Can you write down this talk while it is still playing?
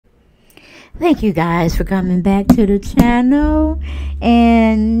Thank you guys for coming back to the channel.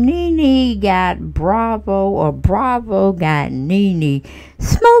 And Nene got Bravo, or Bravo got Nene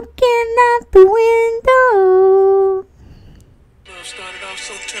smoking out the window. Girl started off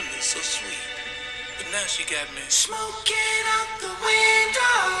so tender, so sweet, but now she got me smoking out the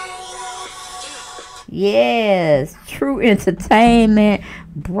window. Yes, True Entertainment,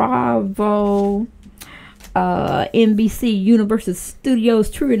 Bravo, NBC Universal Studios,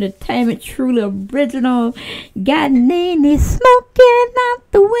 True Entertainment, truly original, got Nene smoking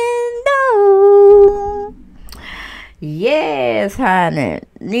out the window. Yes, honey,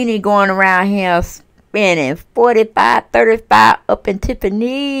 Nene going around here spending 45, 35 up in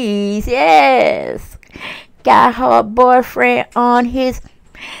Tiffany's. Yes, got her boyfriend on his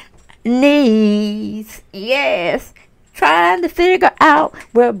knees. Yes, trying to figure out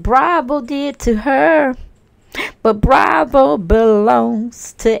what Bravo did to her. But Bravo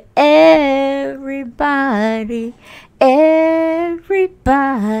belongs to everybody. Everybody.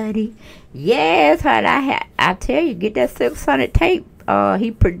 Yes, honey, I tell you, get that 600 tape. I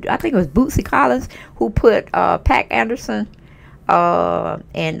think it was Bootsy Collins who put Pac Anderson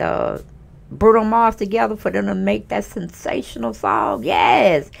and Bruno Mars together for them to make that sensational song.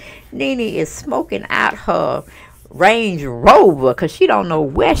 Yes, Nene is smoking out her Range Rover because she don't know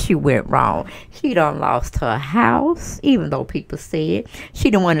where she went wrong. She done lost her house, even though people said she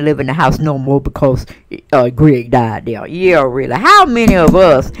don't want to live in the house no more because Greg died there. Yeah, really. How many of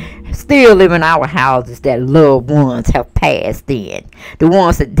us still live in our houses that loved ones have passed in? The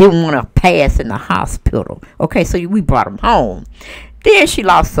ones that didn't want to pass in the hospital. Okay, so we brought them home. Then she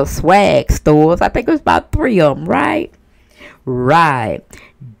lost her swag stores. I think it was about 3 of them, right? Right.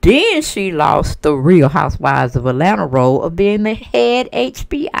 Then she lost the Real Housewives of Atlanta role of being the head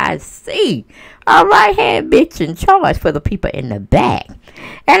HBIC. All right, head bitch in charge for the people in the back.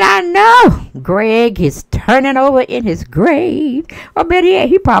 And I know Greg is turning over in his grave. Or better yet,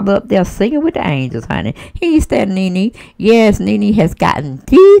 he probably up there singing with the angels, honey. He's that Nene. Yes, Nene has gotten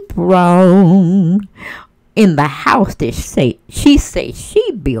dethroned in the house that she say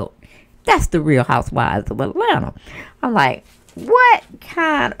she built. That's the Real Housewives of Atlanta. I'm like, what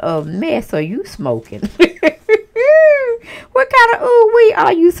kind of mess are you smoking? What kind of ooh-wee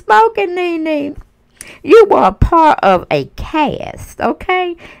are you smoking, Nene? You were a part of a cast,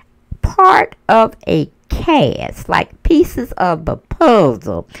 okay? Part of a cast, like pieces of the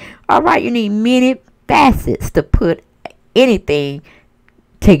puzzle. All right, you need many facets to put anything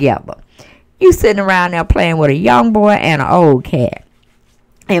together. You sitting around there playing with a young boy and an old cat.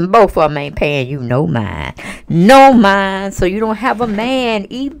 And both of them ain't paying you no mind. No mind. So you don't have a man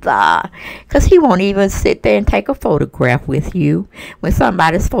either. Because he won't even sit there and take a photograph with you when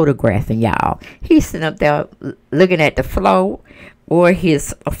somebody's photographing y'all. He's sitting up there looking at the floor or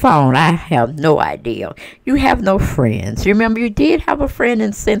his phone. I have no idea. You have no friends. Remember, you did have a friend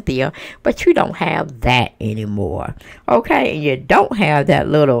in Cynthia, but you don't have that anymore. Okay? And you don't have that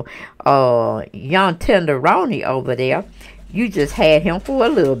little young tenderoni over there. You just had him for a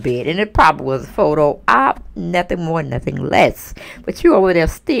little bit, and it probably was a photo op, nothing more, nothing less. But you over there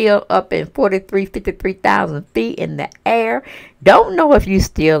still up in 53,000 feet in the air. Don't know if you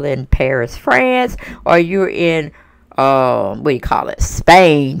still in Paris, France, or you're in, what do you call it,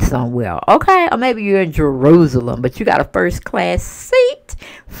 Spain somewhere, okay? Or maybe you're in Jerusalem, but you got a first-class seat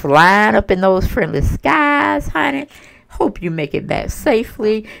flying up in those friendly skies, honey. Hope you make it back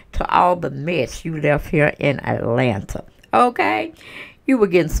safely to all the mess you left here in Atlanta. Okay, you were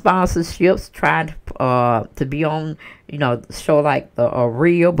getting sponsorships, trying to be on, you know, show like the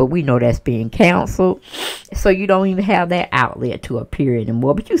Real, but we know that's being canceled. So you don't even have that outlet to appear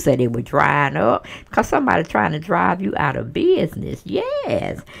anymore. But you said they were drying up because somebody trying to drive you out of business. Yes,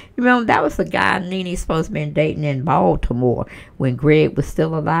 you remember that was the guy Nene's supposed to be dating in Baltimore when Greg was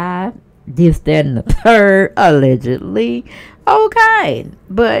still alive. This, that, and the third, allegedly. Okay,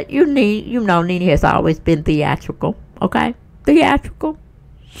 but you know, Nene has always been theatrical. Okay, theatrical,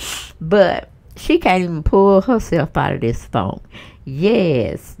 but she can't even pull herself out of this phone.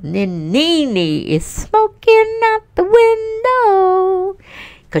 Yes, Nene is smoking out the window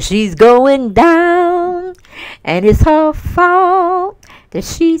because she's going down, and it's her fault that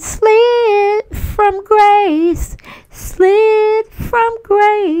she slid from grace. slid from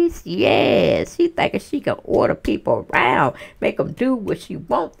grace. Yes, she thinking she can order people around, make them do what she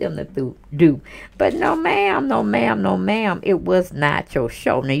want them to do. But no ma'am, no ma'am, no ma'am, it was not your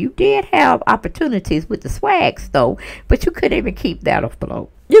show. Now you did have opportunities with the swag store, but you couldn't even keep that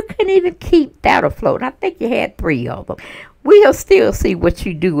afloat. You couldn't even keep that afloat. I think you had 3 of them. We'll still see what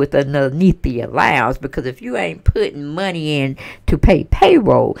you do with underneath the allowance, because if you ain't putting money in to pay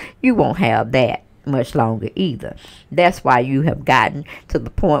payroll, you won't have that much longer either. That's why you have gotten to the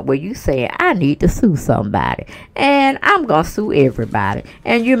point where you say, I need to sue somebody, and I'm gonna sue everybody.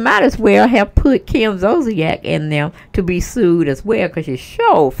 And you might as well have put Kim Zolciak in there to be sued as well, because you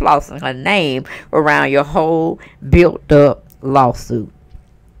sure flossing her name around your whole built up lawsuit.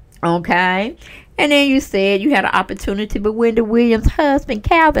 Okay? And then you said you had an opportunity, but Wendy Williams' husband,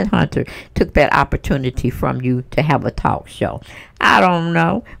 Calvin Hunter, took that opportunity from you to have a talk show. I don't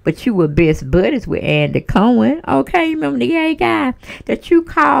know, but you were best buddies with Andy Cohen. Okay, you remember the gay guy that you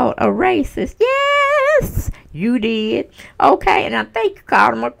called a racist? Yes, you did. Okay, and I think you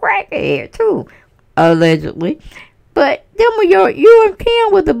called him a crackhead too, allegedly. But them were you and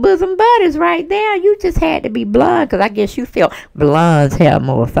Kim were the bosom buddies right there. You just had to be blonde, because I guess you felt blondes have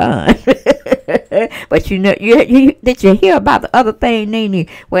more fun. But you know, did you hear about the other thing, Nene,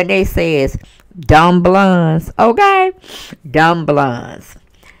 when they says dumb blondes? Okay, dumb blondes.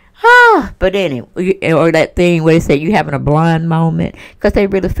 But anyway, or that thing where they say you having a blonde moment, because they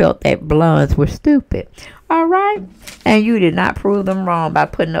really felt that blondes were stupid. All right, and you did not prove them wrong by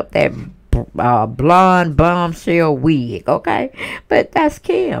putting up that blonde bombshell wig. Okay, but that's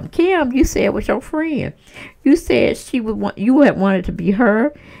Kim. Kim, you said was your friend. You said you had wanted to be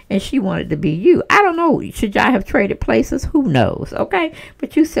her, and she wanted to be you. I don't know. Should y'all have traded places? Who knows? Okay,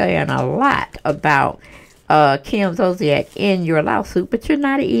 but you saying a lot about Kim Zolciak in your lawsuit, but you're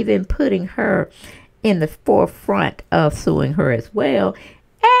not even putting her in the forefront of suing her as well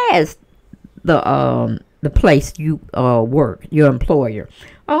as the place you work, your employer.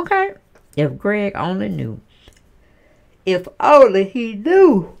 Okay. If Greg only knew. If only he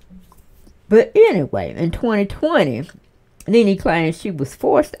knew. But anyway, in 2020, Nene claims she was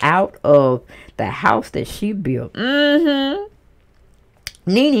forced out of the house that she built. Nene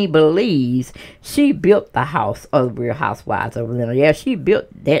believes she built the house of Real Housewives of Atlanta. Yeah, she built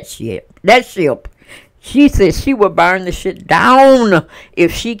that ship. That ship. She says she will burn the shit down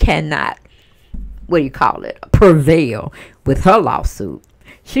if she cannot, prevail with her lawsuit.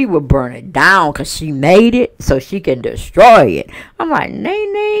 She will burn it down because she made it so she can destroy it. I'm like,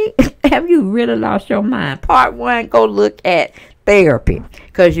 Nene, have you really lost your mind? Part 1, go look at therapy,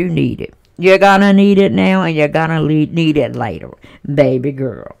 because you need it. You're going to need it now, and you're going to need it later. Baby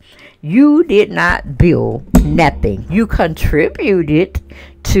girl, you did not build nothing. You contributed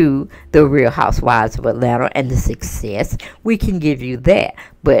to the Real Housewives of Atlanta and the success. We can give you that.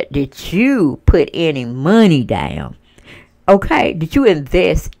 But did you put any money down? Okay, did you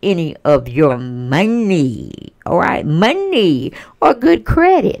invest any of your money? All right, money or good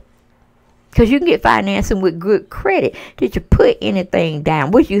credit? Because you can get financing with good credit. Did you put anything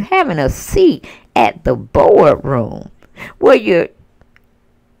down? Was you having a seat at the boardroom? Were you,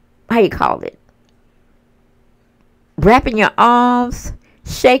 wrapping your arms,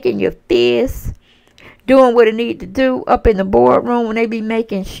 shaking your fists, doing what it need to do up in the boardroom when they be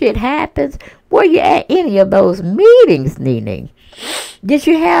making shit happen? Were you at any of those meetings, Nene? Did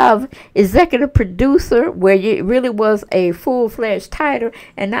you have executive producer where it really was a full-fledged title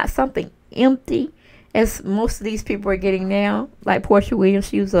and not something empty as most of these people are getting now? Like Porshawilliams,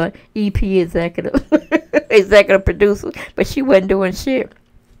 she was a EP executive, executive producer, but she wasn't doing shit.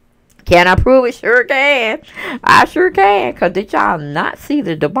 Can I prove it? Sure can. I sure can. Because did y'all not see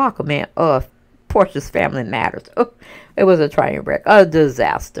the debacle of Portia's Family Matters? Oh, it was a train wreck, a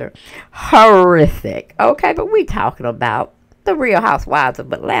disaster, horrific. Okay, but we talking about the Real Housewives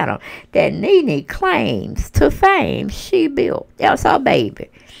of Atlanta that Nene claims to fame she built. That's her baby,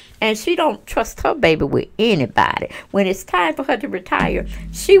 and she don't trust her baby with anybody. When it's time for her to retire,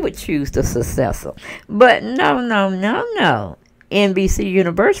 she would choose the successor. But no. NBC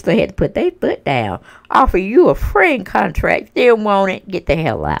Universal had to put their foot down, offer you a friend contract. Didn't want it, get the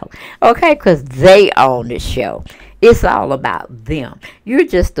hell out. Okay, because they own the show. It's all about them. You're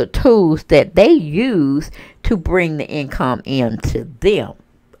just the tools that they use to bring the income into them.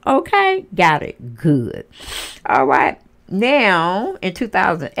 Okay, got it. Good. All right. Now, in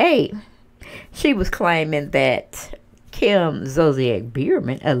 2008, she was claiming that Kim Zolciak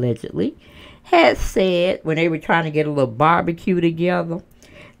Biermann, allegedly, had said when they were trying to get a little barbecue together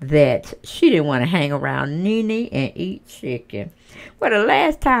that she didn't want to hang around Nene and eat chicken. Well, the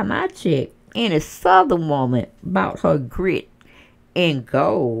last time I checked, any Southern woman about her grit and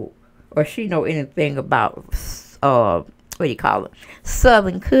gold, or she know anything about what do you call it,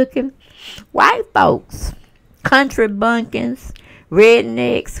 Southern cooking. White folks, country bumpkins,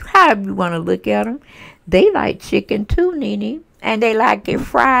 rednecks, however you want to look at them, they like chicken too, Nene. And they like it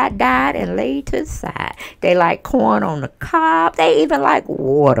fried, dyed, and laid to the side. They like corn on the cob. They even like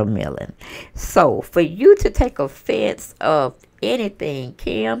watermelon. So for you to take offense of anything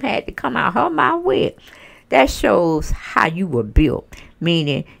Kim had to come out her mouth with, that shows how you were built.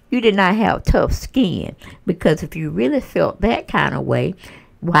 Meaning you did not have tough skin. Because if you really felt that kind of way,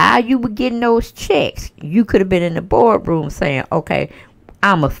 while you were getting those checks, you could have been in the boardroom saying, okay,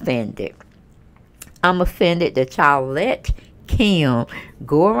 I'm offended. I'm offended that y'all let Kim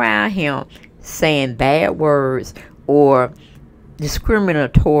go around him saying bad words or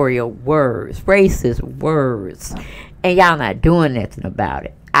discriminatory words, racist words, and y'all not doing nothing about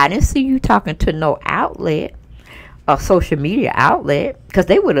it. I didn't see you talking to no outlet, a social media outlet, because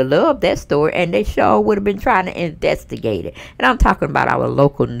they would have loved that story and they sure would have been trying to investigate it. And I'm talking about our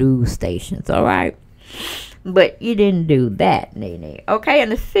local news stations, all right? But you didn't do that, Nene. Okay, in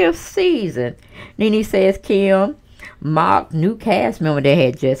the 5th season, Nene says Kim mocked new cast member that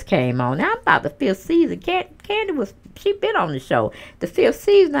had just came on. Now, about the 5th season, Kandi she been on the show. The 5th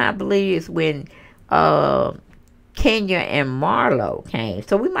season, I believe, is when Kenya and Marlo came.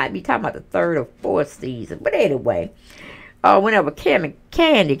 So we might be talking about the 3rd or 4th season. But anyway, whenever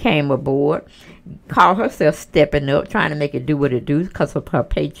Kandi came aboard, called herself stepping up, trying to make it do what it do because of her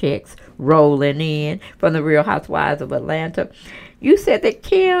paychecks rolling in from the Real Housewives of Atlanta. You said that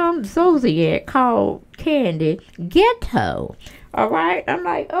Kim Zolciak called Kandi ghetto. All right. I'm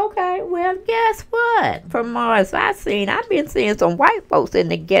like, okay, well, guess what? From Mars, I've been seeing some white folks in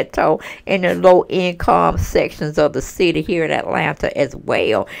the ghetto in the low income sections of the city here in Atlanta as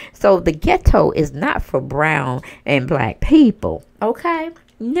well. So the ghetto is not for brown and black people. Okay.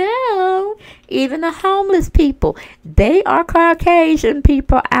 No, even the homeless people, they are Caucasian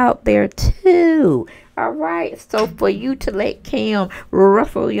people out there too. All right, so for you to let Kim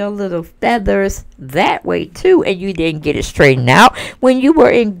ruffle your little feathers that way too, and you didn't get it straightened out when you were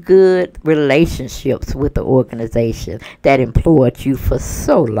in good relationships with the organization that employed you for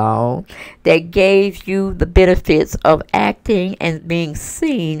so long, that gave you the benefits of acting and being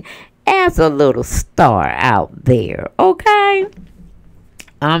seen as a little star out there, okay?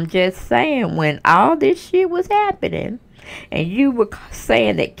 I'm just saying, when all this shit was happening, and you were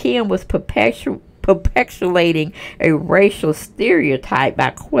saying that Kim was perpetuating a racial stereotype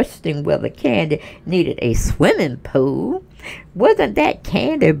by questioning whether Kandi needed a swimming pool, wasn't that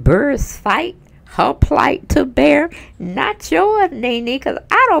Kandiburruss' fight her plight to bear? Not yours, Nene, because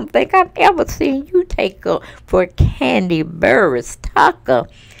I don't think I've ever seen you take up for Kandiburruss Tucker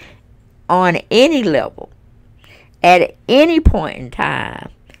on any level. At any point in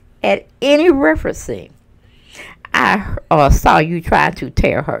time, at any referencing. I saw you try to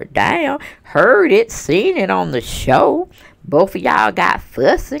tear her down, heard it, seen it on the show. Both of y'all got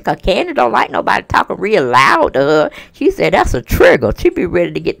fussy because Kandi don't like nobody talking real loud to her. She said that's a trigger. She be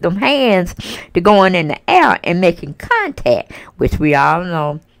ready to get them hands to going in the air and making contact, which we all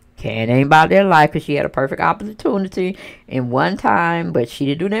know Kandi ain't about their life because she had a perfect opportunity in one time, but she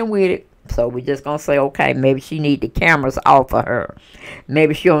didn't do nothing with it. So we just going to say, okay, maybe she need the cameras off of her.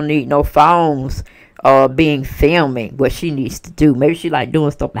 Maybe she don't need no phones being filming what she needs to do. Maybe she like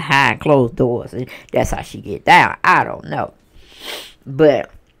doing stuff behind closed doors. And that's how she get down. I don't know.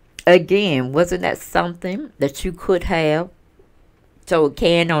 But, again, wasn't that something that you could have told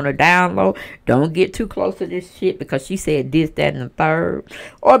Kandi on the down low? Don't get too close to this shit because she said this, that, and the third.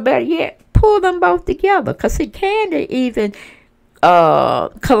 Or better yet, pull them both together. Because see, Kandi even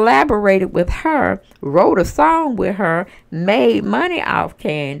collaborated with her, wrote a song with her, made money off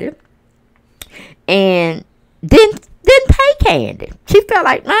Kandi, and didn't pay Kandi. She felt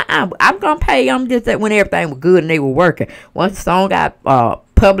like, I'm gonna pay them just that when everything was good and they were working. Once the song got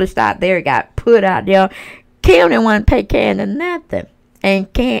published out there, it got put out there, Kim didn't want to pay Kandi nothing,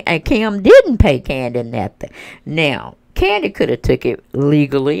 and Kim didn't pay Kandi nothing. Now Kandi could have took it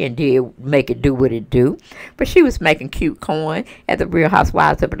legally and did make it do what it do, but she was making cute coin at the Real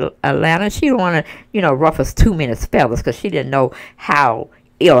Housewives of Atlanta. She didn't want to, ruffle too many feathers because she didn't know how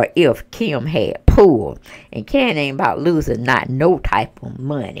or if Kim had pulled. And Kandi ain't about losing not no type of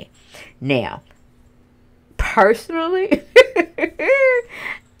money. Now, personally,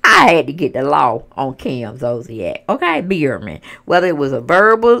 I I had to get the law on Kim Zolciak. Okay, Bierman. Whether it was a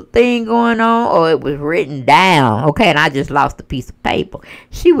verbal thing going on or it was written down. Okay, and I just lost a piece of paper.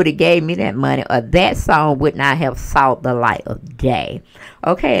 She would have gave me that money, or that song would not have saw the light of day.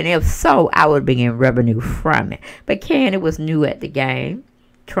 Okay, and if so, I would be getting revenue from it. But Kandi was new at the game,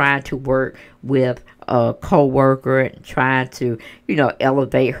 trying to work with a co-worker and trying to,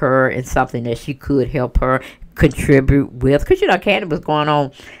 elevate her in something that she could help her contribute with. Because, Kandi was going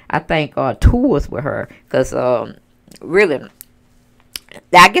on, I think, tours with her. Because, really,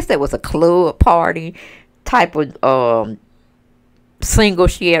 I guess that was a club party type of single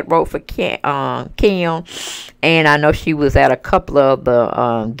she had wrote for Kim. And I know she was at a couple of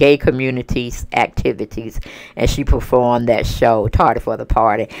the gay communities activities, and she performed that show, Tardy for the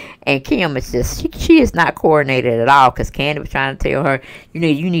Party. And Kim is just, she is not coordinated at all, because Kandi was trying to tell her, you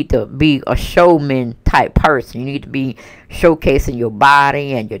need to be a showman type person. You need to be showcasing your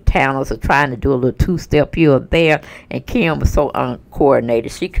body and your talents, or trying to do a little two-step here or there. And Kim was so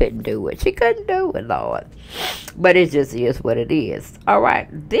uncoordinated, she couldn't do it. She couldn't do it, Lord. But it just is what it is. All right.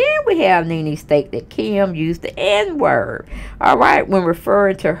 Then we have Nene state that Kim used the N-word, all right, when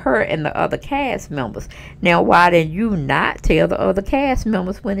referring to her and the other cast members. Now, why didn't you not tell the other cast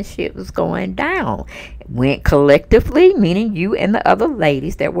members when the shit was going down? It went collectively, meaning you and the other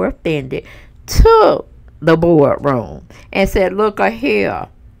ladies that were offended, to the boardroom and said, look here,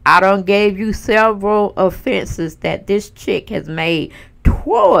 I done gave you several offenses that this chick has made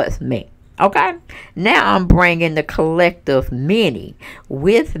towards me. Okay, now I'm bringing the collective many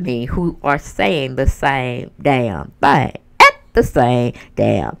with me who are saying the same damn thing at the same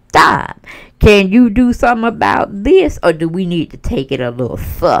damn time. Can you do something about this, or do we need to take it a little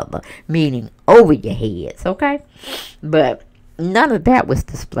further, meaning over your heads? Okay, but none of that was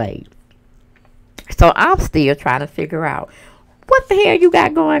displayed. So I'm still trying to figure out what the hell you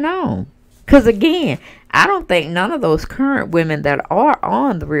got going on. Because again, I don't think none of those current women that are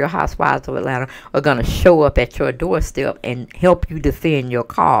on the Real Housewives of Atlanta are going to show up at your doorstep and help you defend your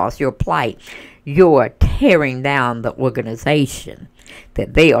cause, your plight. You're tearing down the organization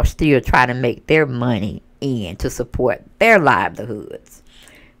that they are still trying to make their money in to support their livelihoods.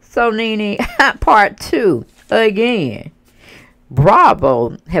 So, Nene, part 2, again.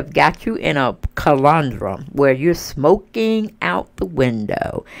 Bravo have got you in a conundrum where you're smoking out the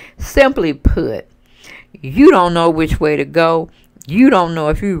window. Simply put, you don't know which way to go. You don't know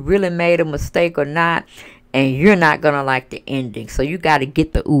if you really made a mistake or not. And you're not going to like the ending. So you got to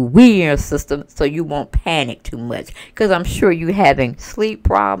get the ooh-wee in your system so you won't panic too much. Because I'm sure you're having sleep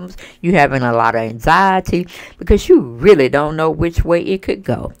problems. You're having a lot of anxiety. Because you really don't know which way it could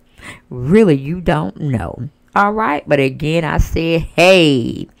go. Really, you don't know. All right, but again, I said,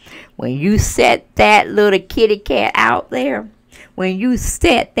 hey, when you set that little kitty cat out there, when you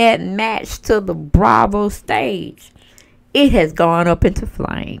set that match to the Bravo stage, it has gone up into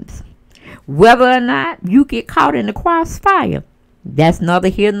flames. Whether or not you get caught in the crossfire, that's neither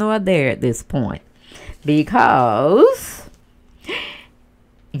here nor there at this point. Because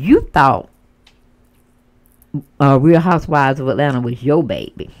you thought Real Housewives of Atlanta was your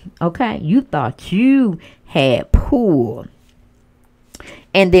baby. Okay, you thought you had pulled,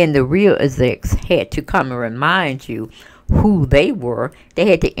 and then the real execs had to come and remind you who they were. They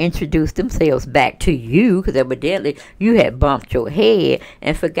had to introduce themselves back to you, because evidently you had bumped your head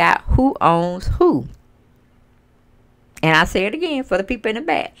and forgot who owns who. And I say it again for the people in the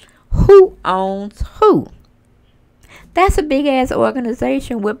back, who owns who? That's a big ass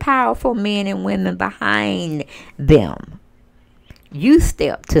organization with powerful men and women behind them. You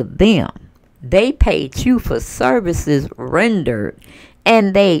stepped to them. They paid you for services rendered,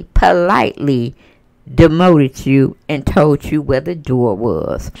 and they politely demoted you and told you where the door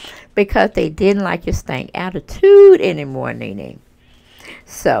was, because they didn't like your stank attitude anymore, Nene.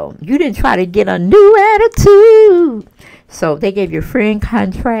 So you didn't try to get a new attitude. So they gave you a friend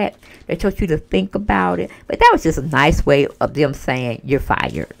contract. They told you to think about it. But that was just a nice way of them saying you're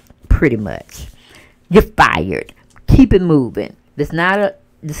fired, pretty much. You're fired. Keep it moving.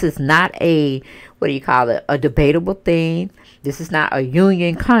 This is not a, what do you call it, a debatable thing. This is not a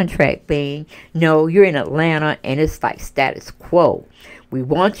union contract thing. No, you're in Atlanta, and it's like status quo. We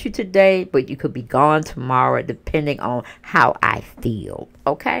want you today, but you could be gone tomorrow, depending on how I feel.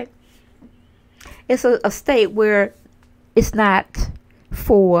 Okay? It's a state where it's not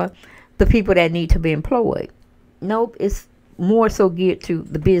for the people that need to be employed. Nope, it's more so geared to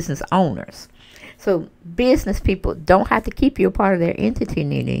the business owners. So business people don't have to keep you a part of their entity,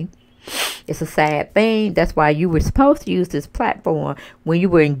 Nene. It's a sad thing. That's why you were supposed to use this platform when you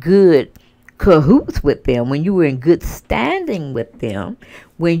were in good cahoots with them, when you were in good standing with them,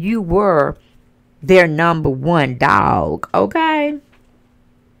 when you were their number one dog, okay?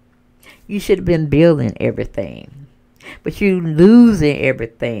 You should have been building everything. But you losing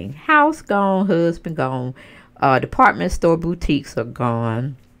everything. House gone, husband gone, department store boutiques are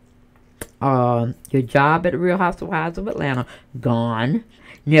gone. Your job at the Real Housewives of Atlanta, gone.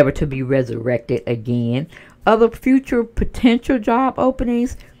 Never to be resurrected again. Other future potential job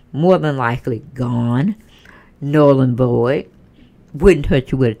openings, more than likely gone. Null and void. Wouldn't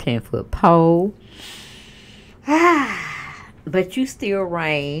touch you with a 10-foot pole. But you still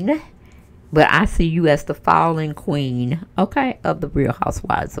reign. But I see you as the fallen queen, okay, of the Real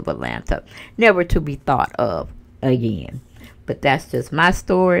Housewives of Atlanta. Never to be thought of again. But that's just my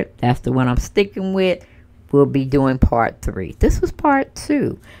story. That's the one I'm sticking with. We'll be doing part 3. This was part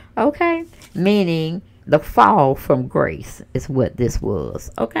 2, okay? Meaning the fall from grace is what this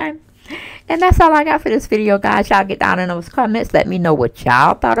was, okay? And that's all I got for this video, guys. Y'all get down in those comments. Let me know what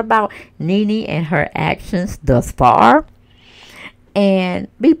y'all thought about Nene and her actions thus far. And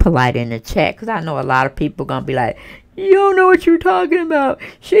be polite in the chat, because I know a lot of people going to be like, you don't know what you're talking about.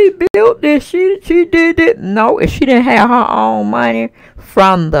 She built this. She did it. No, if she didn't have her own money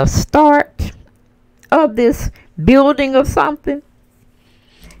from the start of this building of something,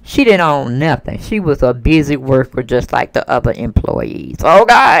 she didn't own nothing. She was a busy worker just like the other employees.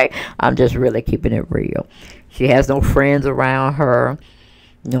 Okay? I'm just really keeping it real. She has no friends around her.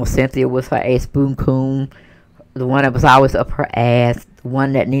 You know, Cynthia was her ace-boom coon. The one that was always up her ass. The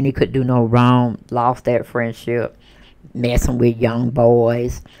one that Nene could do no wrong. Lost that friendship. Messing with young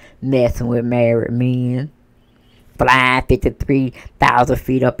boys. Messing with married men. Flying 53,000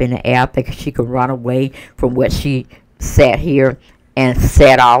 feet up in the air, thinking she could run away from what she sat here and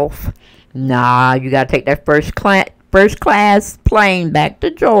set off. Nah, you got to take that first class plane back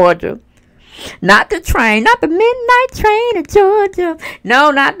to Georgia. Not the train, not the midnight train to Georgia. No,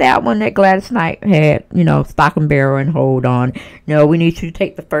 not that one that Gladys Knight had, you know, stock and barrel and hold on. No, we need you to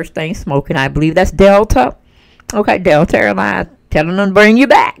take the first thing smoking. I believe that's Delta. Okay, Delta Airlines, telling them to bring you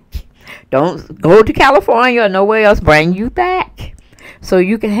back. Don't go to California or nowhere else. Bring you back so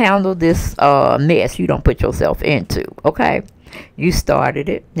you can handle this mess you don't put yourself into, okay? You started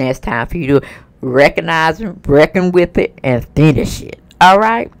it. Now it's time for you to recognize it, reckon with it, and finish it, all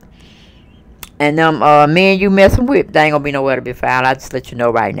right? And them men you messing with, they ain't gonna be nowhere to be found. I just let you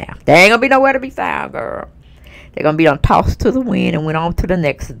know right now. They ain't gonna be nowhere to be found, girl. They're gonna be tossed to the wind and went on to the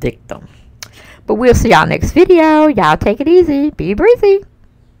next victim. But we'll see y'all next video. Y'all take it easy. Be breezy.